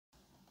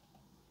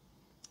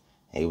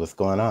Hey, what's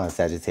going on,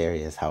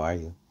 Sagittarius? How are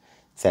you?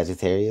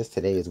 Sagittarius,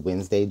 today is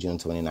Wednesday, June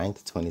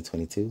 29th,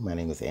 2022. My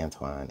name is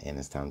Antoine, and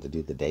it's time to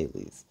do the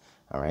dailies.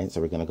 All right, so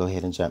we're going to go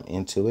ahead and jump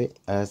into it.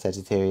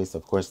 Sagittarius,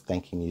 of course,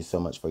 thanking you so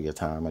much for your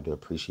time. I do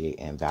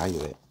appreciate and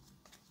value it.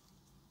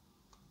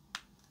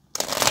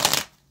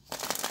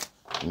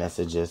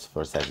 Messages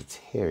for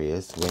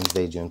Sagittarius,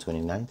 Wednesday, June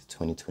 29th,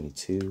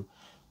 2022.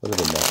 What are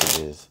the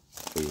messages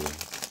for you?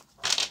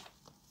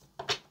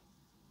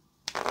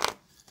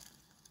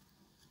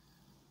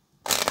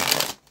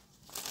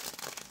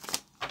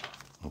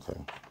 Okay,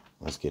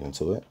 let's get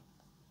into it.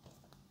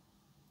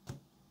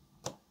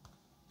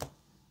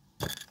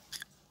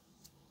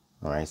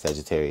 All right,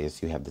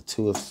 Sagittarius, you have the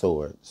Two of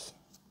Swords,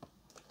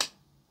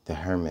 the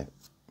Hermit.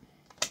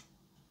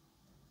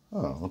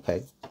 Oh,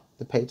 okay.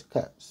 The Page of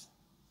Cups.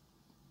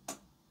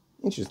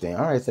 Interesting.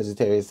 All right,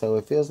 Sagittarius. So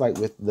it feels like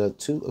with the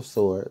Two of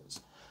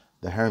Swords,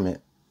 the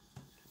Hermit,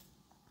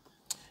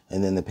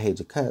 and then the Page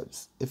of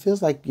Cups, it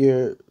feels like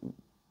you've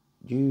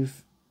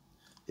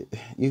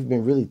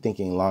been really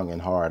thinking long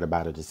and hard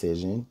about a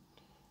decision.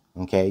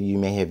 Okay, you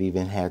may have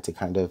even had to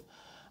kind of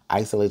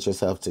isolate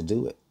yourself to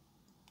do it.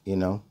 You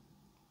know,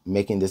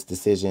 making this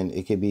decision,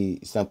 it could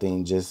be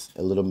something just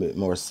a little bit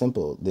more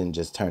simple than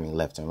just turning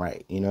left and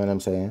right. You know what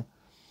I'm saying?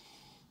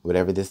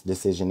 Whatever this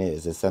decision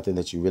is, it's something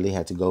that you really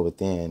had to go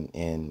within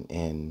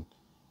and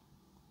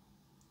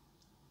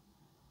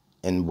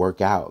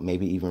work out.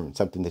 Maybe even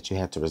something that you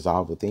had to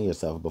resolve within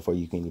yourself before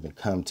you can even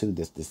come to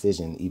this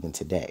decision even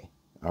today.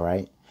 All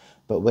right.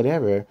 But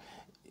whatever,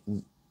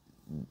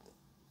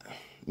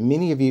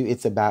 many of you,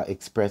 it's about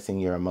expressing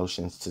your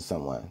emotions to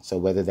someone. So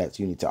whether that's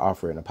you need to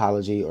offer an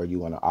apology or you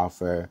want to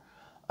offer,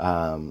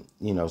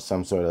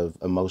 some sort of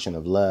emotion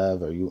of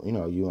love, or you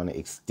want to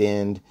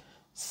extend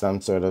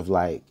some sort of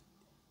like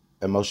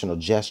emotional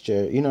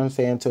gesture, you know what I'm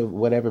saying, to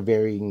whatever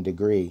varying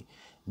degree,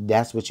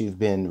 that's what you've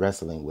been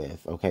wrestling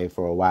with, okay,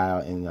 for a while.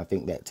 And I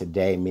think that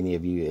today, many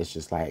of you, it's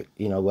just like,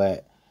 you know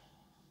what,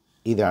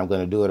 either I'm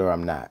going to do it or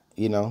I'm not,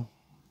 you know.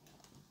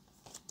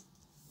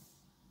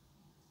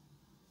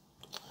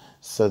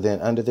 So then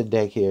under the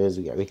deck here is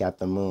we got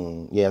the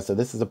Moon. Yeah, so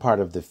this is a part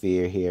of the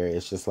fear here.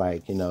 It's just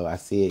like, I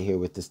see it here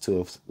with this two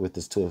of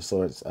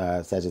Swords,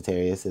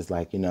 Sagittarius. It's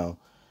like,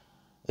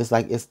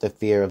 it's the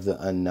fear of the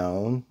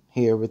unknown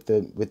here with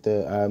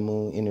the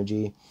Moon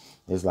energy.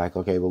 It's like,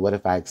 okay, well, what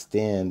if I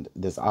extend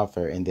this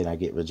offer and then I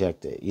get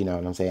rejected? You know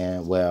what I'm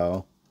saying?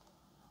 Well,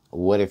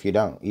 what if you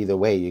don't? Either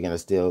way, you're going to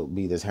still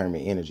be this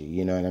Hermit energy.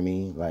 You know what I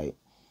mean? Like,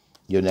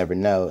 you'll never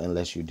know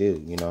unless you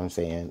do. You know what I'm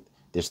saying?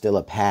 There's still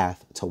a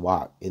path to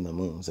walk in the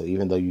Moon. So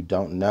even though you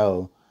don't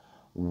know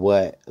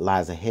what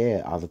lies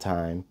ahead all the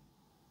time,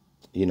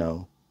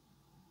 you'll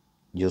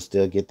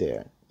still get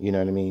there. You know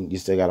what I mean? You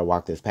still got to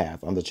walk this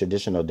path. On the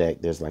traditional deck,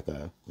 there's like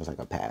a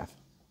path.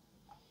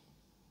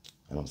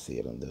 I don't see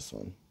it on this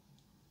one.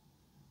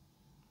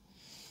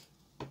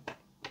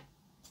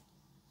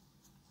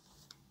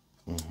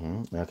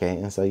 Okay,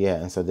 and so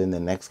then the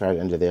next card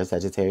under there,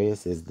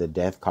 Sagittarius, is the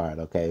Death card.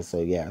 Okay, so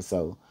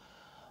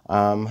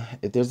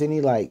if there's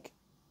any like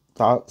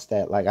thoughts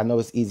that, like, I know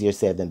it's easier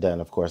said than done,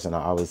 of course, and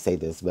I always say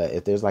this, but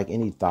if there's like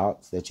any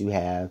thoughts that you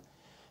have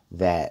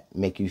that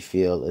make you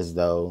feel as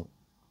though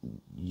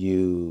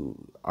you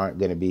aren't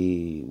going to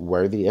be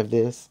worthy of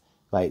this,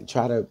 like,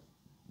 try to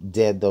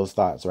dead those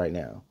thoughts right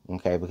now,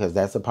 okay? Because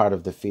that's a part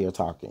of the fear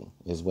talking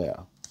as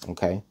well,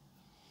 okay?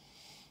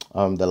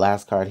 The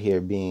last card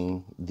here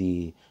being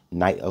the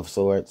Knight of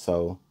Swords.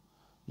 So,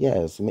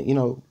 yes,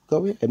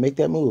 go ahead and make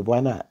that move. Why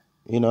not?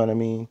 You know what I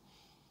mean?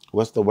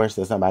 What's the worst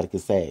that somebody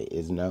could say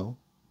is no?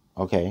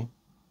 Okay.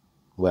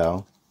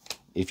 Well,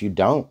 if you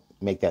don't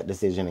make that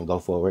decision and go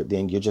forward,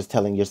 then you're just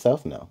telling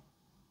yourself no.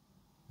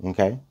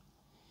 Okay?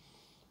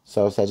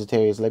 So,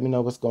 Sagittarius, let me know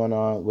what's going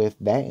on with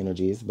that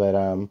energies.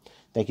 But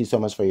thank you so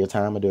much for your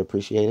time. I do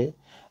appreciate it.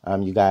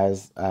 You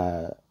guys,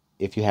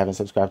 if you haven't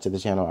subscribed to the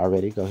channel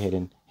already, go ahead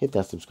and hit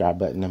that subscribe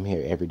button. I'm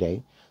here every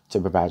day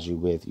to provide you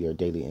with your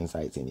daily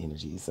insights and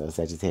energies. So,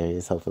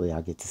 Sagittarius, hopefully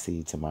I'll get to see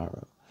you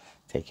tomorrow.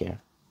 Take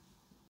care.